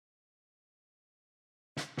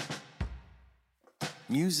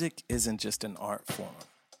Music isn't just an art form.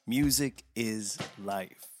 Music is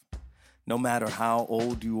life. No matter how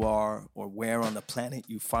old you are or where on the planet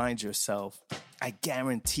you find yourself, I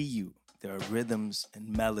guarantee you there are rhythms and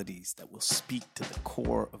melodies that will speak to the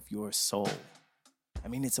core of your soul. I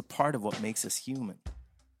mean, it's a part of what makes us human.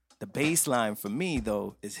 The bass line for me,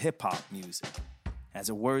 though, is hip-hop music. As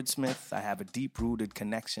a wordsmith, I have a deep-rooted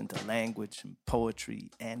connection to language and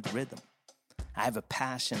poetry and rhythm. I have a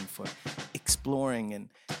passion for exploring and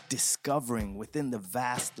discovering within the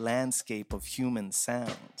vast landscape of human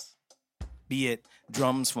sounds. Be it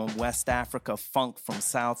drums from West Africa, funk from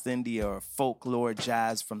South India, or folklore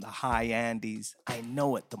jazz from the high Andes, I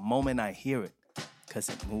know it the moment I hear it, because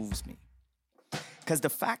it moves me. Because the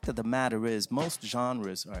fact of the matter is, most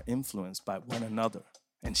genres are influenced by one another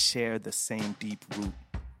and share the same deep root.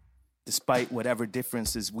 Despite whatever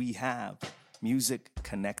differences we have, music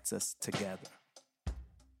connects us together.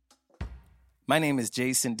 My name is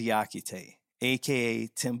Jason Diakite, aka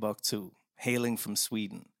Timbuktu, hailing from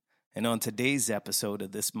Sweden. And on today's episode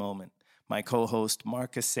of This Moment, my co-host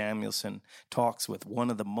Marcus Samuelsson talks with one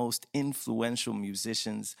of the most influential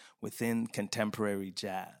musicians within contemporary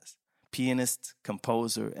jazz, pianist,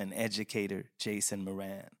 composer, and educator Jason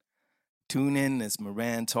Moran. Tune in as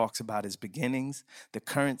Moran talks about his beginnings, the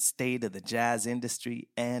current state of the jazz industry,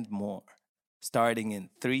 and more. Starting in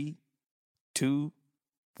 3, 2,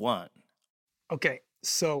 1. Okay,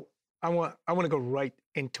 so I want to go right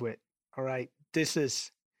into it. All right, this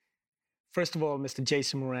is, first of all, Mr.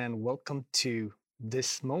 Jason Moran. Welcome to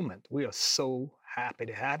This Moment. We are so happy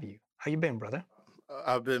to have you. How you been, brother?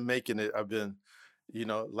 I've been making it. I've been,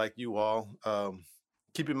 like you all,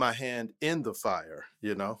 keeping my hand in the fire.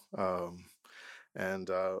 I'm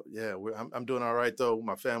doing all right though.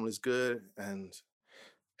 My family's good, and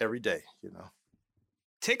every day.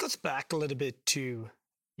 Take us back a little bit to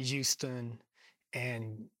Houston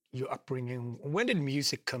and your upbringing. When did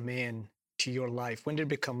music come in to your life? When did it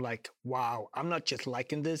become like, wow, I'm not just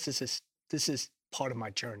liking this. This is part of my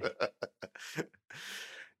journey.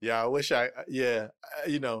 Yeah, I wish the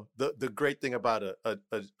great thing about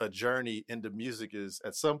a journey into music is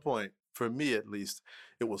at some point, for me at least,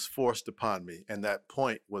 it was forced upon me. And that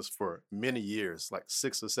point was for many years, like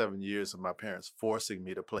 6 or 7 years of my parents forcing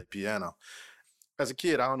me to play piano. As a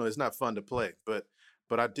kid, I don't know, it's not fun to play, but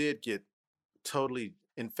I did get totally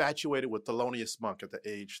infatuated with Thelonious Monk at the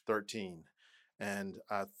age 13. And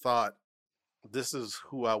I thought, this is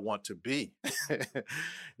who I want to be.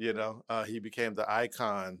 He became the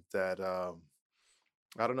icon that, I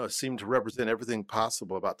don't know, it seemed to represent everything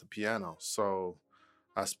possible about the piano. So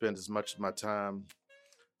I spent as much of my time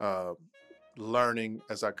learning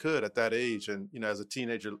as I could at that age. And, as a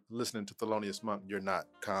teenager listening to Thelonious Monk, you're not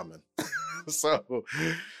common. So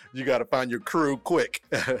you got to find your crew quick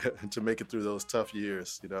to make it through those tough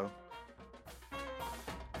years,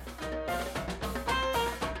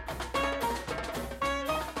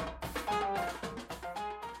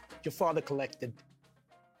 Your father collected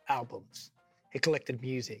albums. He collected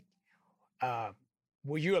music.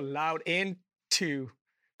 Were you allowed in to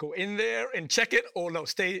go in there and check it, or no,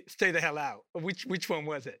 stay the hell out? Which one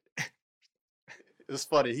was it? It's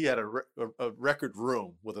funny. He had a record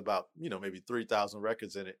room with about maybe 3,000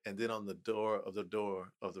 records in it, and then on the door of the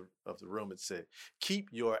room it said, "Keep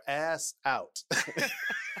your ass out."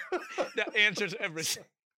 That answers everything.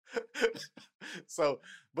 So,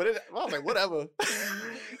 but I was like, whatever.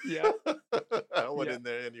 Yeah. I went in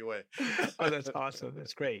there anyway. Oh, that's awesome.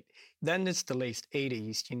 That's great. Then it's the late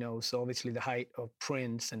 80s, so obviously the height of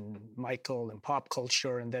Prince and Michael and pop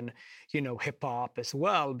culture, and then, hip hop as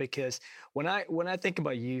well. Because when I think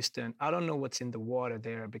about Houston, I don't know what's in the water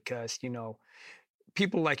there because,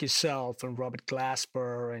 people like yourself and Robert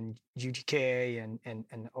Glasper and UGK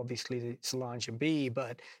and obviously Solange and B,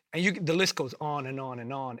 the list goes on and on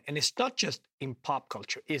and on. And it's not just in pop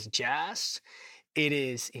culture. It's jazz. It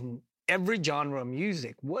is in every genre of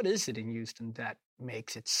music. What is it in Houston that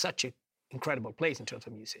makes it such an incredible place in terms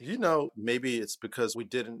of music? Maybe it's because we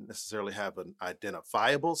didn't necessarily have an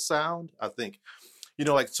identifiable sound. I think,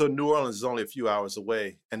 so New Orleans is only a few hours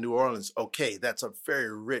away, and New Orleans, okay, that's a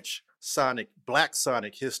very rich Black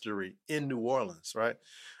sonic history in New Orleans, right?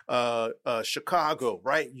 Chicago,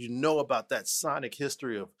 right? About that sonic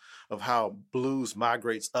history of how blues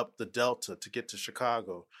migrates up the Delta to get to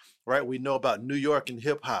Chicago, right? We know about New York and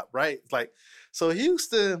hip hop, right? So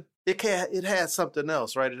Houston, it has something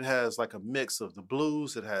else, right? It has like a mix of the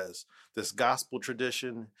blues. It has this gospel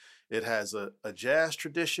tradition. It has a jazz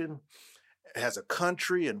tradition. It has a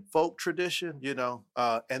country and folk tradition,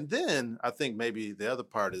 and then I think maybe the other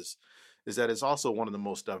part is that it's also one of the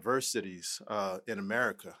most diverse cities in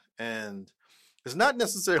America. And it's not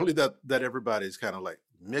necessarily that everybody's kind of like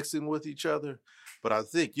mixing with each other, but I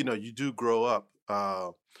think, you know, you do grow up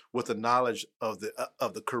with the knowledge of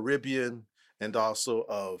the Caribbean, and also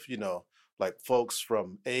of, you know, like folks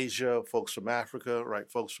from Asia, folks from Africa,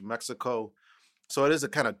 right, folks from Mexico. So it is a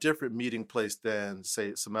kind of different meeting place than,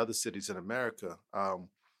 say, some other cities in America.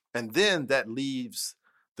 And then that leaves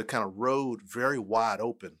the kind of road very wide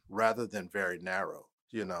open rather than very narrow,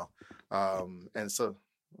 you know. And so,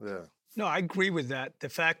 yeah. No, I agree with that. The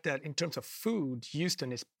fact that in terms of food,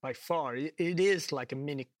 Houston is by far, it is like a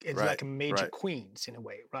mini, it's Right, like a major right. Queens in a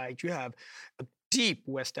way, right? You have a deep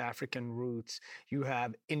West African roots. You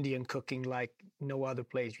have Indian cooking like no other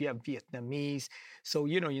place. You have Vietnamese. So,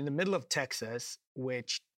 you know, in the middle of Texas,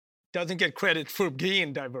 which doesn't get credit for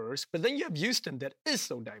being diverse, but then you have Houston that is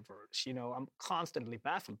so diverse. You know, I'm constantly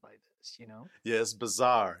baffled by this, you know? Yeah, it's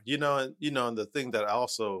bizarre. And the thing that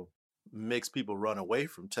also makes people run away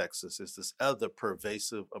from Texas is this other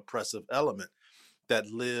pervasive, oppressive element that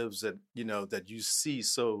lives, and, you know, that you see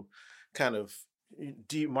so kind of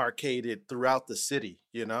demarcated throughout the city,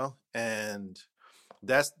 you know? And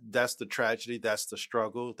that's the tragedy, that's the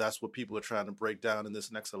struggle, that's what people are trying to break down in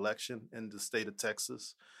this next election in the state of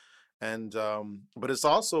Texas. And but it's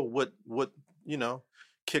also what you know,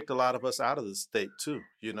 kicked a lot of us out of the state too.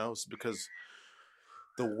 You know, it's because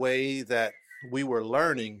the way that we were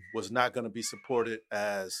learning was not going to be supported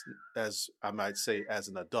as I might say, as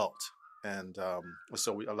an adult. And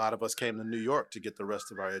so a lot of us came to New York to get the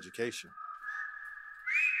rest of our education.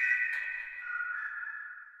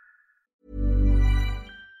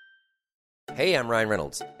 Hey, I'm Ryan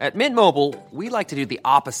Reynolds. At Mint Mobile, we like to do the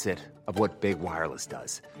opposite of what Big Wireless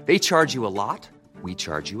does. They charge you a lot, we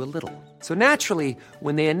charge you a little. So naturally,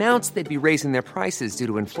 when they announced they'd be raising their prices due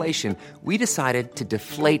to inflation, we decided to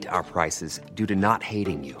deflate our prices due to not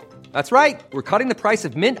hating you. That's right. We're cutting the price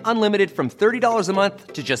of Mint Unlimited from $30 a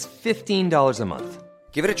month to just $15 a month.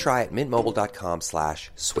 Give it a try at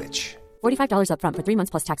mintmobile.com/switch. $45 up front for 3 months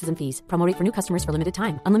plus taxes and fees. Promo rate for new customers for limited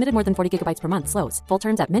time. Unlimited more than 40 gigabytes per month. Slows full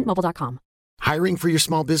terms at mintmobile.com. Hiring for your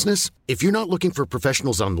small business? If you're not looking for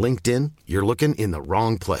professionals on LinkedIn, you're looking in the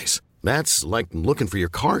wrong place. That's like looking for your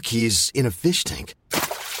car keys in a fish tank.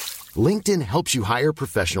 LinkedIn helps you hire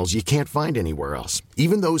professionals you can't find anywhere else,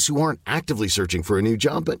 even those who aren't actively searching for a new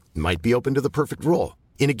job but might be open to the perfect role.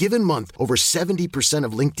 In a given month, over 70%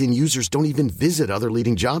 of LinkedIn users don't even visit other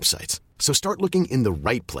leading job sites. So start looking in the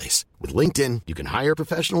right place. With LinkedIn, you can hire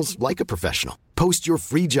professionals like a professional. Post your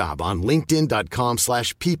free job on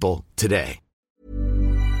linkedin.com/people today.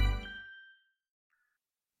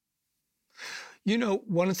 You know,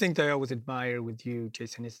 one thing that I always admire with you,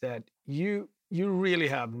 Jason, is that you really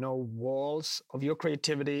have no walls of your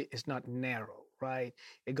creativity. Is not narrow, right?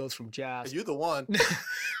 It goes from jazz. You're the one. No,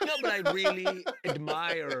 but I really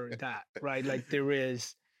admire that, right? Like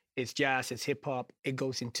it's jazz, it's hip hop. It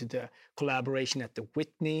goes into the collaboration at the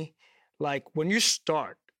Whitney. Like when you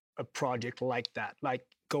start a project like that, like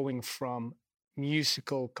going from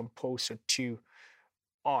musical composer to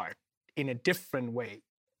art in a different way.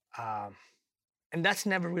 And that's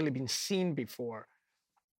never really been seen before.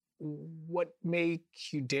 What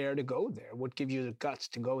makes you dare to go there? What gives you the guts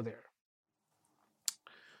to go there?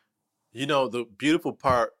 You know, the beautiful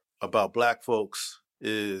part about Black folks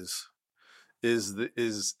is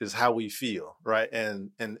how we feel, right?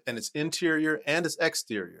 And it's interior and it's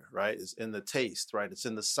exterior, right? It's in the taste, right? It's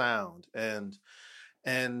in the sound.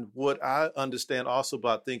 And what I understand also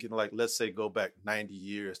about thinking, like, let's say go back 90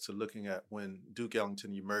 years to looking at when Duke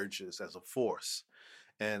Ellington emerges as a force,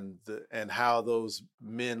 and how those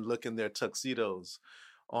men look in their tuxedos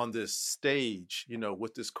on this stage, you know,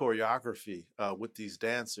 with this choreography, with these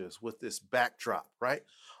dancers, with this backdrop, right?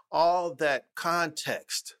 All that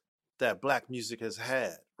context that Black music has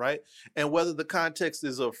had, right? And whether the context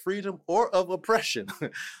is of freedom or of oppression,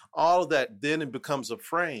 all of that, then it becomes a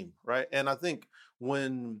frame, right? And I think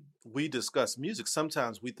when we discuss music,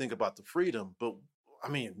 sometimes we think about the freedom, but I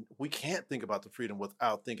mean, we can't think about the freedom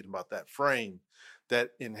without thinking about that frame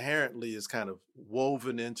that inherently is kind of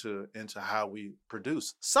woven into how we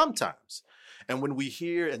produce sometimes. And when we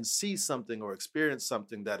hear and see something or experience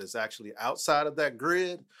something that is actually outside of that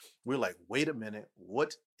grid, we're like, wait a minute,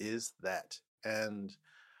 what is that? And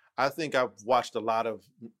I think I've watched a lot of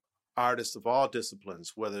artists of all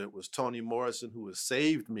disciplines, whether it was Toni Morrison, who has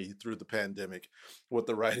saved me through the pandemic with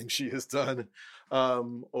the writing she has done,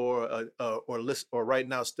 or right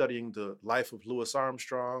now studying the life of Louis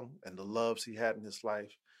Armstrong and the loves he had in his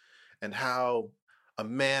life, and how a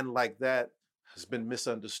man like that has been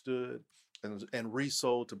misunderstood and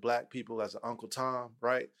resold to Black people as an Uncle Tom,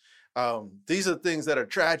 right? These are things that are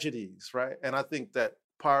tragedies, right? And I think that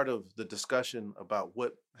part of the discussion about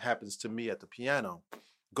what happens to me at the piano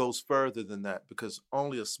goes further than that, because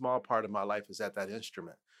only a small part of my life is at that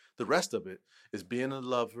instrument. The rest of it is being a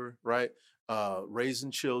lover, right?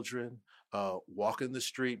 Raising children, walking the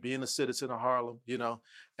street, being a citizen of Harlem,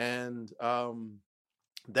 and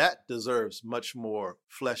that deserves much more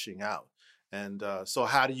fleshing out. And so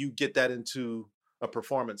how do you get that into a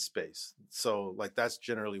performance space? So like, that's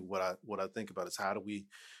generally what I think about, is how do we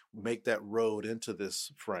make that road into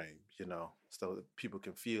this frame, so that people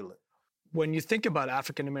can feel it. When you think about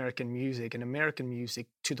African-American music and American music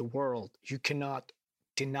to the world, you cannot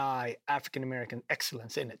deny African-American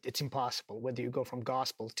excellence in it. It's impossible, whether you go from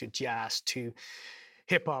gospel to jazz to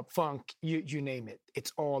hip hop, funk, you name it.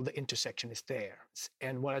 It's all, the intersection is there.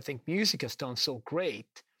 And what I think music has done so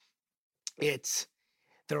great,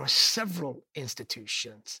 there are several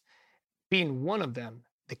institutions, being one of them,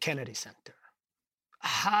 the Kennedy Center.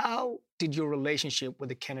 How did your relationship with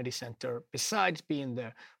the Kennedy Center, besides being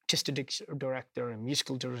the artistic director and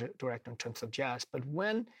musical director in terms of jazz, but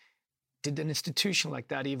when did an institution like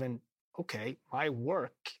that even, okay, my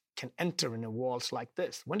work can enter in the walls like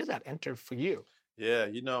this? When did that enter for you? Yeah,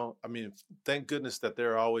 thank goodness that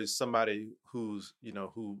there are always somebody who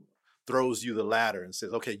throws you the ladder and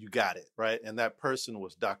says, okay, you got it, right? And that person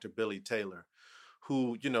was Dr. Billy Taylor,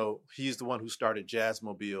 who, he's the one who started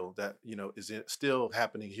Jazzmobile, that, is still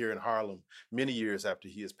happening here in Harlem many years after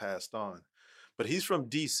he has passed on. But he's from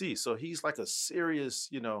DC, so he's like a serious,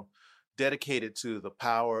 dedicated to the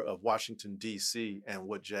power of Washington, DC, and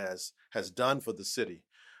what jazz has done for the city.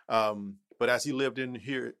 But as he lived in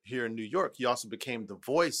here in New York, he also became the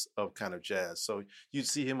voice of kind of jazz. So you'd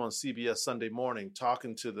see him on CBS Sunday Morning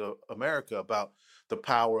talking to America about the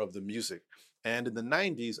power of the music. And in the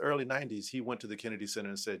 90s, early 90s, he went to the Kennedy Center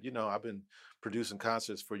and said, I've been producing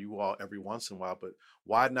concerts for you all every once in a while, but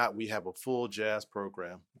why not we have a full jazz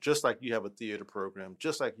program, just like you have a theater program,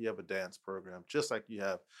 just like you have a dance program, just like you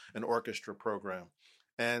have an orchestra program.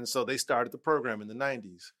 And so they started the program in the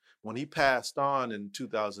 90s. When he passed on in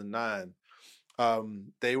 2009,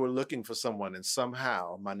 they were looking for someone, and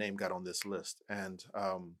somehow my name got on this list. And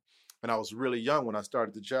I was really young when I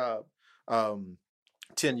started the job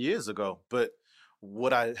 10 years ago, but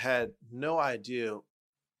what I had no idea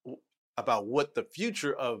about what the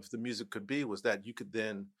future of the music could be was that you could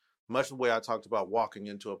then, much the way I talked about walking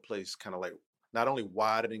into a place, kind of like not only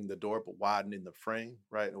widening the door, but widening the frame,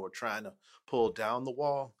 right? Or trying to pull down the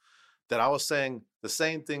wall, that I was saying the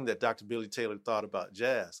same thing that Dr. Billy Taylor thought about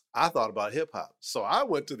jazz. I thought about hip hop. So I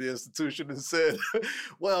went to the institution and said,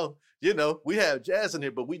 well, we have jazz in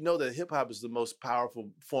here, but we know that hip hop is the most powerful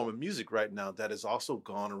form of music right now that has also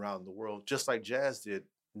gone around the world, just like jazz did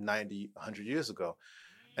 90, 100 years ago.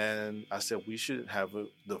 And I said, we should have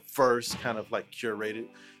the first kind of like curated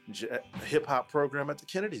hip hop program at the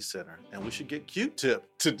Kennedy Center. And we should get Q-Tip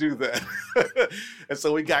to do that. And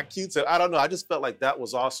so we got Q-Tip. I don't know. I just felt like that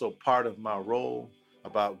was also part of my role,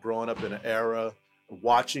 about growing up in an era,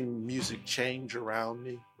 watching music change around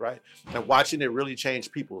me, right? And watching it really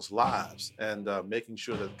change people's lives, and making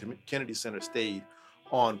sure that the Kennedy Center stayed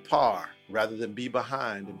on par rather than be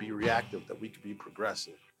behind and be reactive, that we could be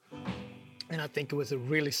progressive. And I think it was a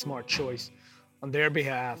really smart choice on their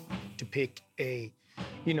behalf to pick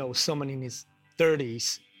someone in his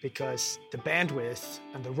 30s, because the bandwidth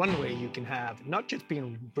and the runway you can have, not just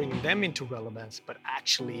bringing them into relevance, but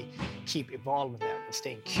actually keep evolving that and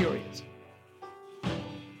staying curious.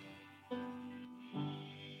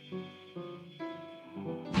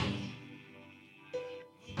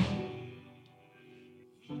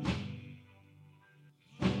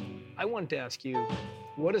 I wanted to ask you,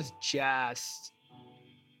 what is jazz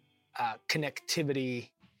connectivity?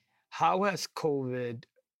 How has COVID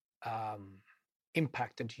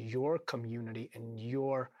impacted your community and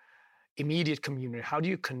your immediate community? How do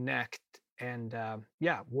you connect? And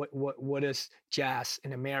what does jazz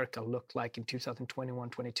in America look like in 2021,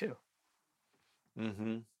 22?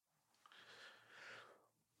 Mm-hmm.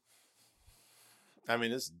 I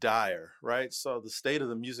mean, it's dire, right? So the state of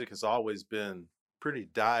the music has always been pretty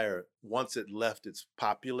dire once it left its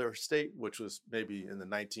popular state, which was maybe in the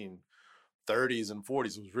 1930s and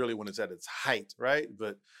 40s, was really when it's at its height, right?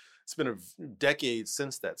 But it's been a decade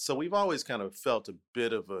since that. So we've always kind of felt a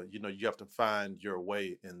bit of you have to find your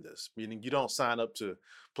way in this, meaning you don't sign up to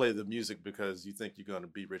play the music because you think you're going to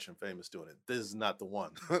be rich and famous doing it. This is not the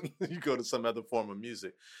one. You go to some other form of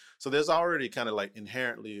music. So there's already kind of like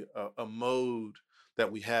inherently a mode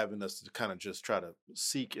that we have in us to kind of just try to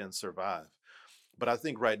seek and survive. But I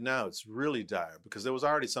think right now it's really dire because there was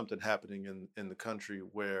already something happening in the country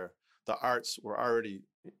where the arts were already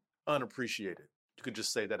unappreciated. you could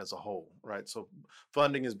just say that as a whole, right? So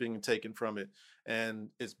funding is being taken from it, and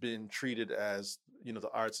it's been treated as, the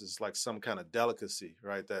arts is like some kind of delicacy,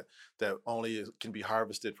 right? That only can be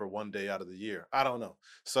harvested for one day out of the year. I don't know.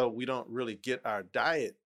 So we don't really get our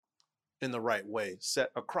diet in the right way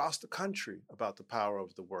set across the country about the power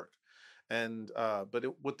of the work. And but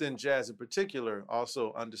within jazz in particular,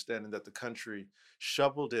 also understanding that the country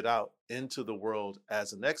shoveled it out into the world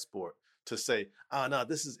as an export to say, no,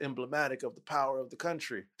 this is emblematic of the power of the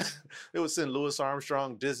country. It would send Louis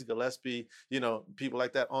Armstrong, Dizzy Gillespie, people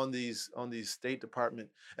like that on these State Department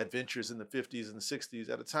adventures in the 50s and the 60s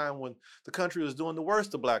at a time when the country was doing the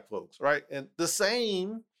worst to Black folks, right? And the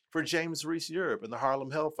same for James Reese Europe and the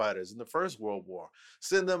Harlem Hellfighters in the First World War.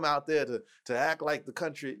 Send them out there to act like the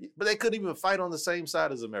country, but they couldn't even fight on the same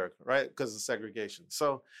side as America, right? Because of segregation.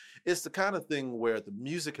 So it's the kind of thing where the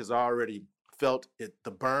music has already felt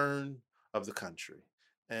the burn of the country.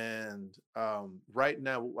 And right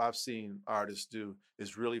now, what I've seen artists do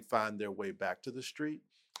is really find their way back to the street.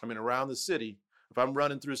 I mean, around the city, if I'm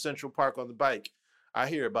running through Central Park on the bike, I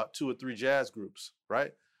hear about 2 or 3 jazz groups,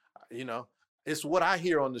 right? It's what I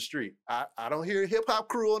hear on the street. I don't hear a hip hop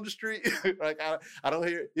crew on the street. Like I don't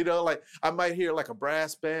hear, like I might hear like a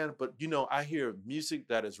brass band, but I hear music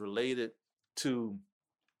that is related to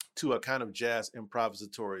a kind of jazz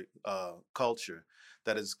improvisatory culture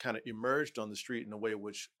that has kind of emerged on the street in a way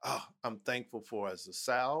which I'm thankful for as a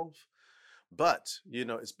salve. But,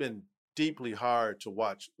 it's been deeply hard to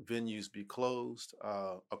watch venues be closed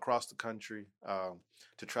across the country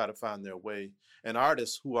to try to find their way. And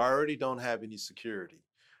artists who already don't have any security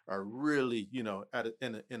are really,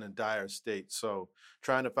 in a dire state. So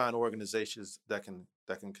trying to find organizations that can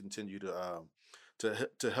continue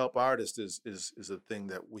to help artists is a thing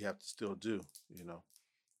that we have to still do,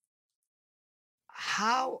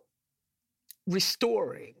 How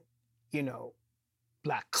restoring,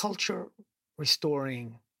 Black culture,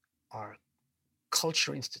 restoring our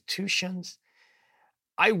culture institutions.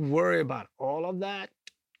 I worry about all of that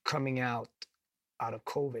coming out of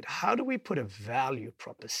COVID. How do we put a value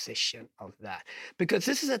proposition of that? Because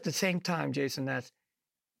this is at the same time, Jason, that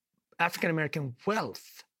African-American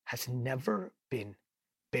wealth has never been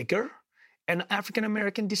bigger, and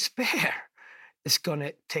African-American despair is going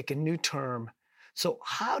to take a new term. So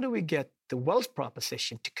how do we get the wealth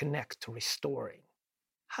proposition to connect to restoring?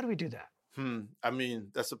 How do we do that? I mean,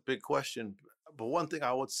 that's a big question. But one thing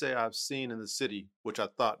I would say I've seen in the city, which I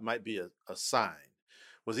thought might be a sign,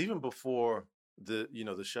 was even before the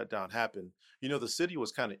shutdown happened, the city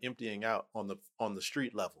was kind of emptying out on the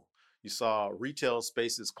street level. You saw retail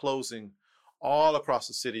spaces closing all across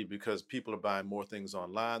the city because people are buying more things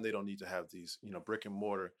online. They don't need to have these, brick and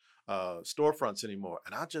mortar storefronts anymore.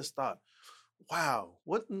 And I just thought, wow,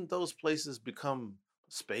 wouldn't those places become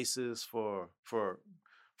spaces for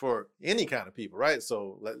any kind of people, right?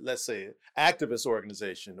 So let's say activist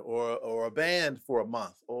organization or a band for a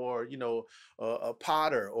month, or a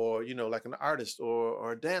potter, or like an artist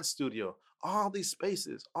or a dance studio. All these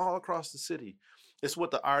spaces all across the city. It's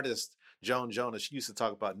what the artist Joan Jonas, she used to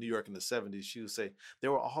talk about New York in the 70s. She would say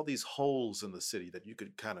there were all these holes in the city that you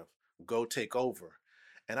could kind of go take over.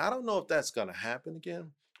 And I don't know if that's going to happen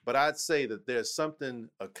again, but I'd say that there's something,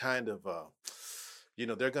 a kind of, there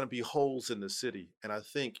are going to be holes in the city. And I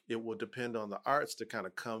think it will depend on the arts to kind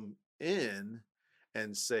of come in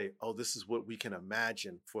and say, oh, this is what we can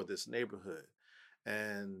imagine for this neighborhood.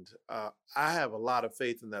 And I have a lot of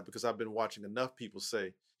faith in that, because I've been watching enough people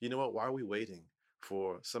say, you know what, why are we waiting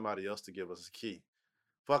for somebody else to give us a key?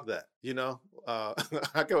 Fuck that,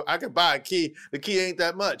 I could buy a key. The key ain't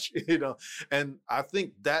that much, And I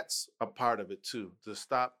think that's a part of it too, to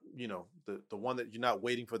stop, the one that you're not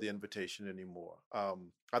waiting for the invitation anymore.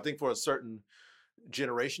 I think for a certain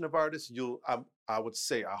generation of artists, I would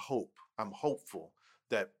say, I'm hopeful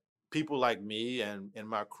that people like me and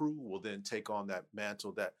my crew will then take on that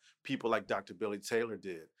mantle that people like Dr. Billy Taylor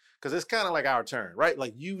did. Because it's kind of like our turn, right?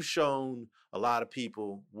 Like, you've shown a lot of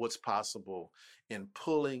people what's possible in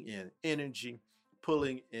pulling in energy,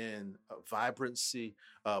 pulling in vibrancy,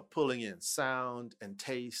 pulling in sound and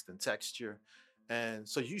taste and texture. And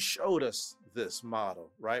so you showed us this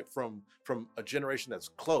model, right? From a generation that's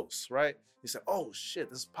close, right? You said, oh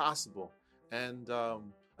shit, this is possible. And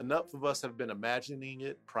enough of us have been imagining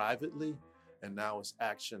it privately, and now it's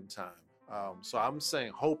action time. So I'm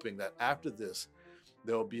saying, hoping that after this,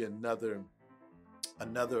 there'll be another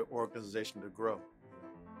organization to grow.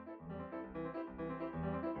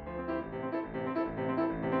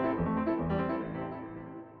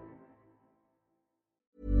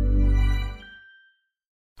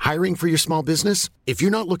 Hiring for your small business? If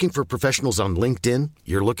you're not looking for professionals on LinkedIn,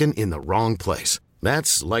 you're looking in the wrong place.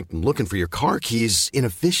 That's like looking for your car keys in a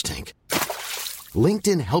fish tank.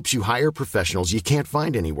 LinkedIn helps you hire professionals you can't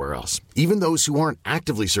find anywhere else, even those who aren't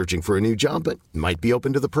actively searching for a new job but might be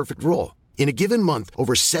open to the perfect role. In a given month,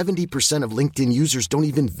 over 70% of LinkedIn users don't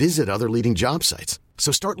even visit other leading job sites.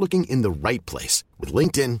 So start looking in the right place. With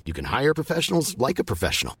LinkedIn, you can hire professionals like a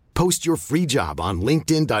professional. Post your free job on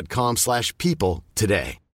linkedin.com/people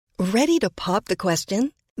today. Ready to pop the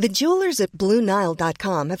question? The jewelers at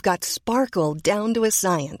BlueNile.com have got sparkle down to a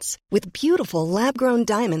science with beautiful lab-grown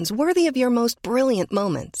diamonds worthy of your most brilliant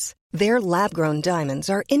moments. Their lab-grown diamonds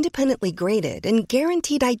are independently graded and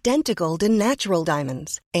guaranteed identical to natural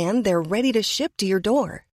diamonds, and they're ready to ship to your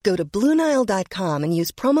door. Go to BlueNile.com and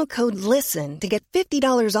use promo code LISTEN to get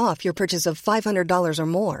 $50 off your purchase of $500 or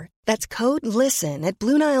more. That's code LISTEN at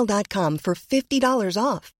BlueNile.com for $50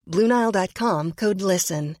 off. BlueNile.com, code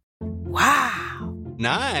LISTEN. Wow.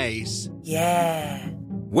 Nice. Yeah.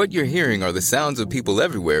 What you're hearing are the sounds of people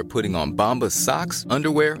everywhere putting on Bombas socks,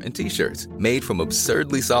 underwear, and T-shirts made from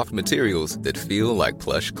absurdly soft materials that feel like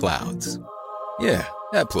plush clouds. Yeah,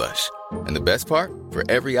 that plush. And the best part? For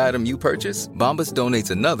every item you purchase, Bombas donates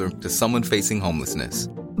another to someone facing homelessness.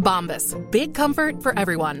 Bombas. Big comfort for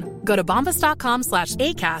everyone. Go to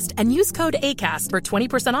bombas.com/ACAST and use code ACAST for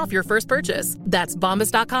 20% off your first purchase. That's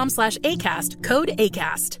bombas.com/ACAST. Code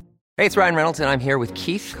ACAST. Hey, it's Ryan Reynolds, and I'm here with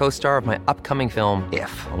Keith, co-star of my upcoming film,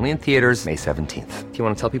 If, only in theaters May 17th. Do you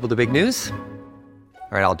want to tell people the big news?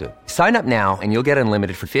 All right, I'll do it. Sign up now and you'll get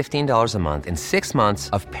unlimited for $15 a month and 6 months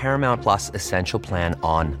of Paramount Plus Essential Plan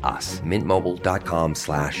on us.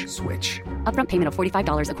 MintMobile.com/switch. Upfront payment of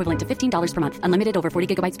 $45 equivalent to $15 per month. Unlimited over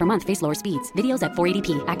 40 gigabytes per month. Face lower speeds. Videos at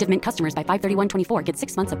 480p. Active Mint customers by 531.24 get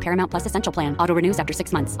 6 months of Paramount Plus Essential Plan. Auto renews after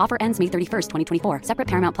 6 months. Offer ends May 31st, 2024. Separate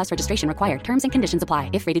Paramount Plus registration required. Terms and conditions apply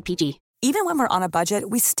if rated PG. Even when we're on a budget,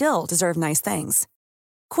 we still deserve nice things.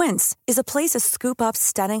 Quince is a place to scoop up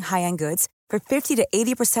stunning high-end goods for 50 to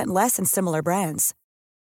 80% less than similar brands.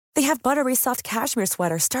 They have buttery soft cashmere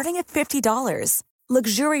sweaters starting at $50,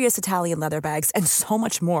 luxurious Italian leather bags, and so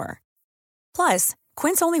much more. Plus,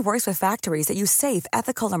 Quince only works with factories that use safe,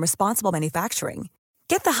 ethical, and responsible manufacturing.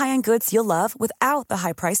 Get the high-end goods you'll love without the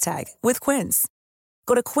high price tag with Quince.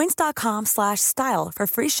 Go to quince.com/style for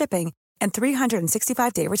free shipping and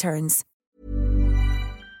 365-day returns.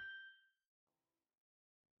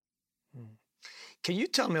 Can you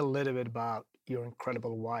tell me a little bit about your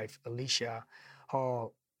incredible wife, Alicia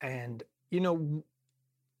Hall? And,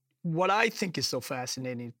 what I think is so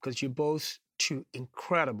fascinating, because you're both two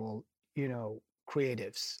incredible,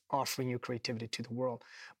 creatives offering your creativity to the world,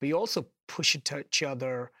 but you also push it to each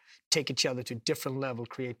other, take each other to different level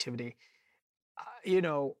creativity.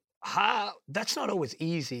 How that's not always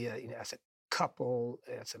easy as a couple,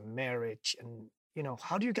 as a marriage. And,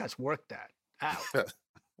 how do you guys work that out?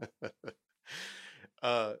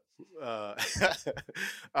 I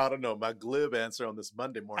don't know. My glib answer on this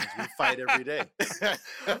Monday morning is we fight every day.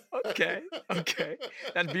 Okay.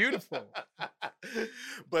 That's beautiful.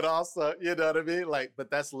 But also, you know what I mean? But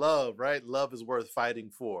that's love, right? Love is worth fighting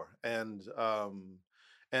for. And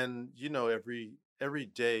every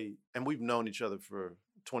day, and we've known each other for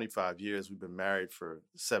 25 years. We've been married for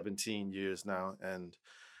 17 years now. And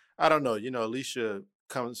I don't know, Alicia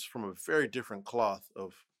comes from a very different cloth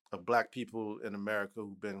of Black people in America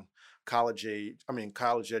who've been college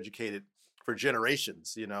educated for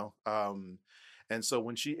generations, and so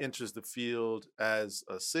when she enters the field as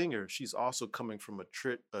a singer, she's also coming from a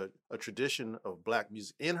tradition of Black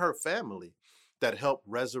music in her family that helped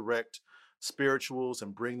resurrect spirituals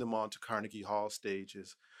and bring them onto Carnegie Hall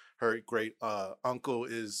stages. Her great uncle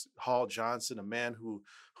is Hall Johnson, a man who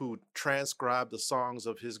transcribed the songs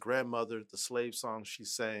of his grandmother, the slave songs she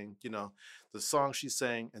sang, the songs she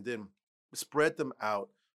sang, and then spread them out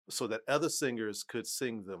so that other singers could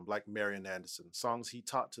sing them, like Marian Anderson, songs he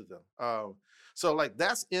taught to them. So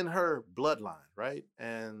that's in her bloodline, right?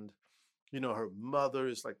 And, her mother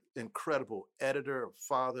is incredible editor, her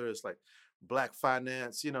father is Black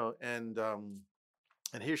finance, and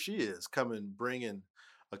here she is bringing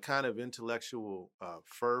a kind of intellectual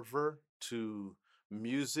fervor to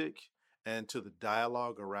music and to the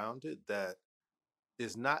dialogue around it that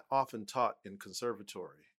is not often taught in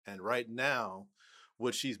conservatory. And right now,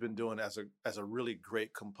 what she's been doing as a really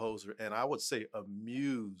great composer, and I would say a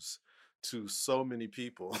muse to so many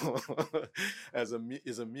people is a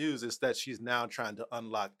muse, is that she's now trying to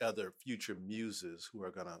unlock other future muses who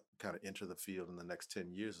are going to kind of enter the field in the next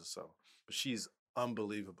 10 years or so. But she's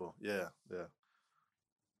unbelievable. Yeah.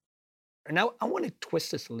 Now I want to turn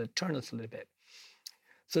this a little bit.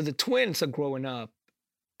 So the twins are growing up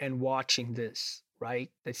and watching this right?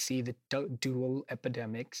 They see the dual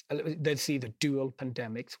epidemics. They see the dual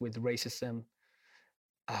pandemics with racism,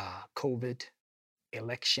 COVID,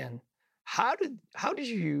 election. How did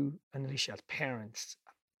you and Alicia, as parents,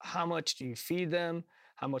 how much do you feed them?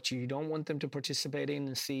 How much you don't want them to participate in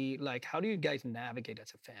and see? Like, how do you guys navigate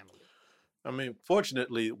as a family? I mean,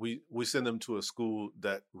 fortunately, we send them to a school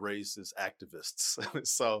that raises activists.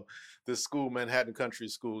 So this school, Manhattan Country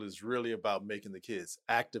School, is really about making the kids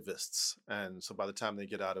activists. And so by the time they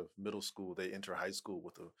get out of middle school, they enter high school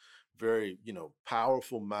with a very,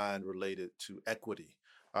 powerful mind related to equity,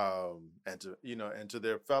 and to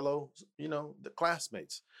their fellow, the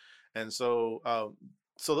classmates. And so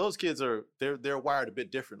so those kids they're wired a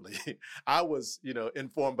bit differently. I was,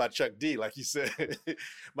 informed by Chuck D, like you said.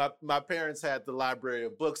 my parents had the library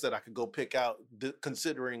of books that I could go pick out,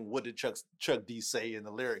 considering what did Chuck D say in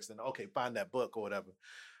the lyrics, and okay, find that book or whatever.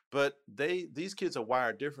 But these kids are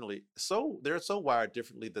wired differently. So they're so wired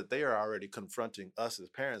differently that they are already confronting us as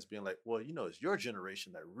parents, being like, well, it's your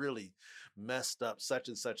generation that really messed up such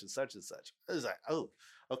and such and such and such. It's like, oh,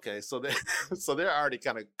 okay, so they're already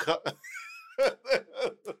kind of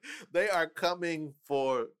they are coming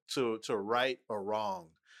to right or wrong.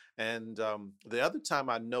 And the other time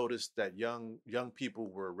I noticed that young people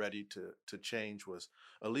were ready to change was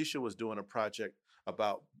Alicia was doing a project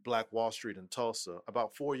about Black Wall Street in Tulsa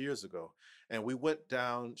about 4 years ago. And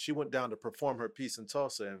she went down to perform her piece in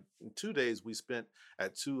Tulsa. And in 2 days we spent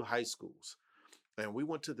at 2 high schools. And we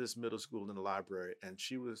went to this middle school in the library, and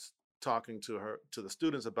she was talking to the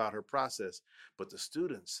students about her process. But the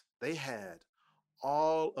students, they had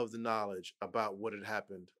all of the knowledge about what had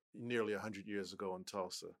happened nearly 100 years ago in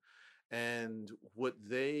Tulsa. And what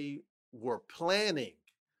they were planning,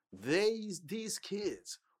 these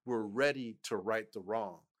kids were ready to right the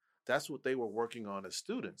wrong. That's what they were working on as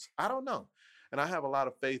students. I don't know. And I have a lot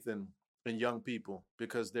of faith in young people,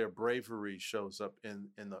 because their bravery shows up in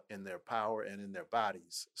their power and in their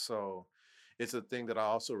bodies. So it's a thing that I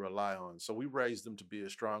also rely on. So we raise them to be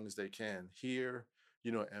as strong as they can here,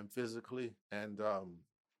 and physically, and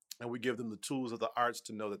we give them the tools of the arts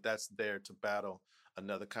to know that that's there to battle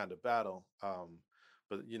another kind of battle.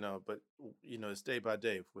 But it's day by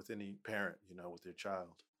day with any parent, with their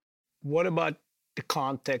child. What about the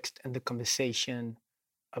context and the conversation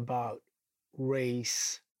about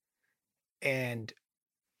race and,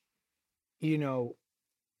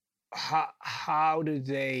 how do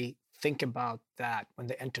they think about that when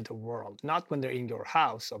they enter the world? Not when they're in your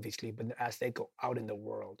house, obviously, but as they go out in the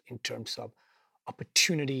world in terms of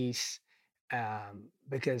opportunities,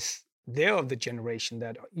 because they're of the generation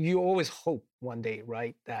that you always hope one day,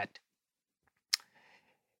 right, that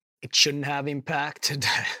it shouldn't have impacted,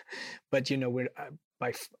 but we're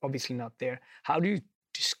obviously not there. How do you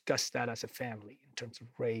discuss that as a family in terms of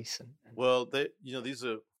race? And well, these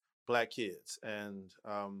are Black kids, and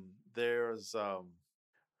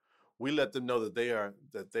we let them know that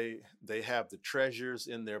they have the treasures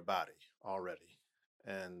in their body already,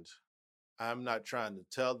 and I'm not trying to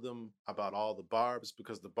tell them about all the barbs,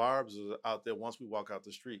 because the barbs are out there once we walk out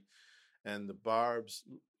the street, and the barbs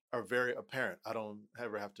are very apparent. I don't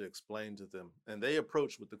ever have to explain to them, and they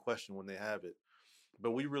approach with the question when they have it.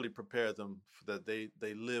 But we really prepare them that they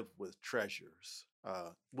live with treasures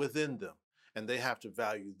within them, and they have to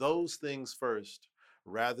value those things first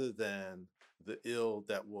rather than the ill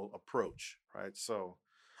that will approach, right? So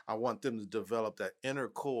I want them to develop that inner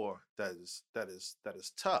core that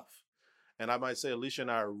is tough. And I might say Alicia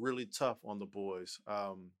and I are really tough on the boys,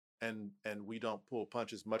 and we don't pull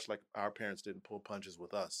punches, much like our parents didn't pull punches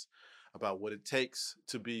with us about what it takes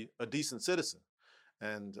to be a decent citizen,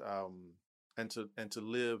 and to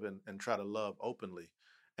live and try to love openly.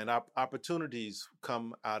 And opportunities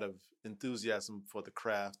come out of enthusiasm for the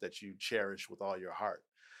craft that you cherish with all your heart.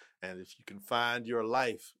 And if you can find your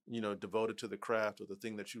life, devoted to the craft or the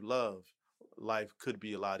thing that you love, life could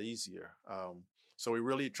be a lot easier. So we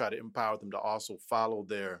really try to empower them to also follow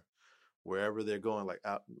wherever they're going.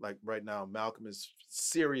 Like right now, Malcolm is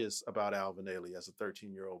serious about Alvin Ailey as a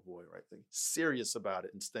 13-year-old boy, right? Serious about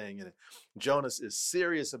it and staying in it. Jonas is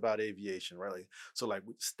serious about aviation, right? So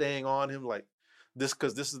staying on him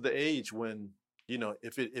because this is the age when,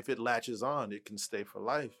 if it latches on, it can stay for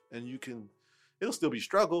life, and it'll still be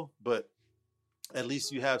struggle, but at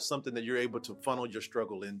least you have something that you're able to funnel your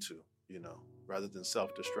struggle into, rather than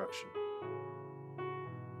self-destruction.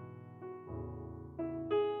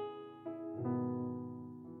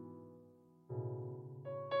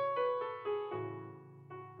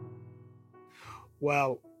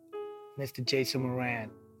 Well, Mr. Jason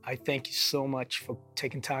Moran, I thank you so much for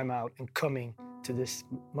taking time out and coming to this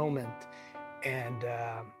moment. And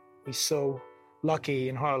we so lucky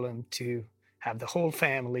in Harlem to have the whole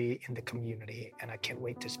family in the community, and I can't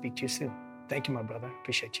wait to speak to you soon. Thank you, my brother.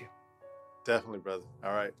 Appreciate you. Definitely, brother.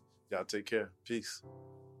 All right. Y'all take care. Peace.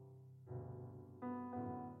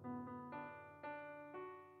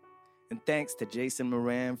 And thanks to Jason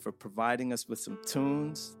Moran for providing us with some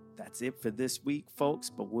tunes. That's it for this week, folks,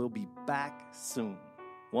 but we'll be back soon.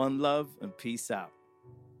 One love and peace out.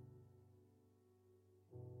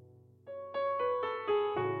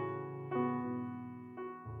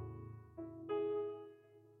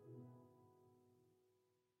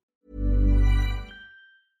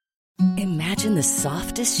 Imagine the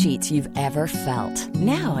softest sheets you've ever felt.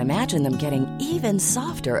 Now imagine them getting even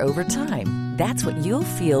softer over time. That's what you'll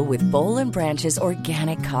feel with Boll & Branch's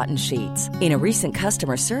organic cotton sheets. In a recent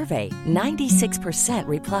customer survey, 96%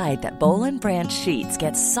 replied that Boll & Branch sheets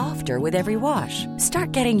get softer with every wash.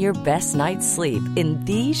 Start getting your best night's sleep in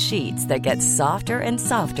these sheets that get softer and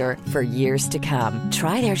softer for years to come.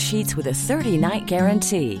 Try their sheets with a 30-night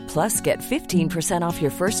guarantee. Plus, get 15% off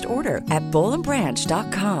your first order at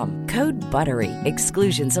BollandBranch.com. Code BUTTERY.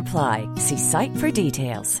 Exclusions apply. See site for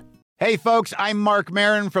details. Hey, folks, I'm Mark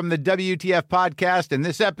Maron from the WTF Podcast, and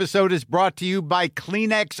this episode is brought to you by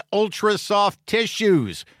Kleenex Ultra Soft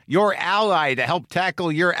Tissues, your ally to help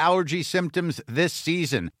tackle your allergy symptoms this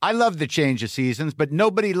season. I love the change of seasons, but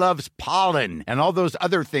nobody loves pollen and all those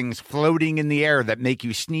other things floating in the air that make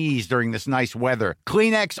you sneeze during this nice weather.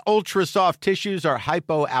 Kleenex Ultra Soft Tissues are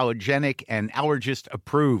hypoallergenic and allergist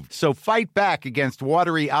approved, so fight back against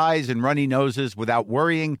watery eyes and runny noses without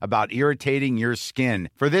worrying about irritating your skin.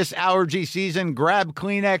 For this allergy season, grab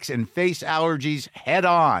Kleenex and face allergies head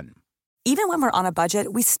on. Even when we're on a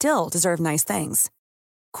budget, we still deserve nice things.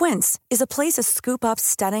 Quince is a place to scoop up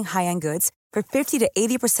stunning high-end goods for 50 to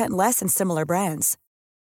 80% less than similar brands.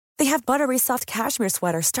 They have buttery soft cashmere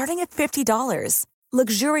sweaters starting at $50,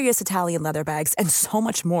 luxurious Italian leather bags, and so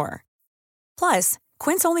much more. Plus,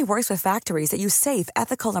 Quince only works with factories that use safe,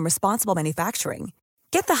 ethical, and responsible manufacturing.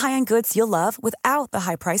 Get the high-end goods you'll love without the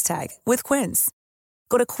high price tag with Quince.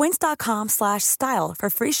 Go to quince.com/style for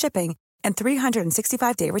free shipping and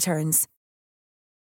 365-day returns.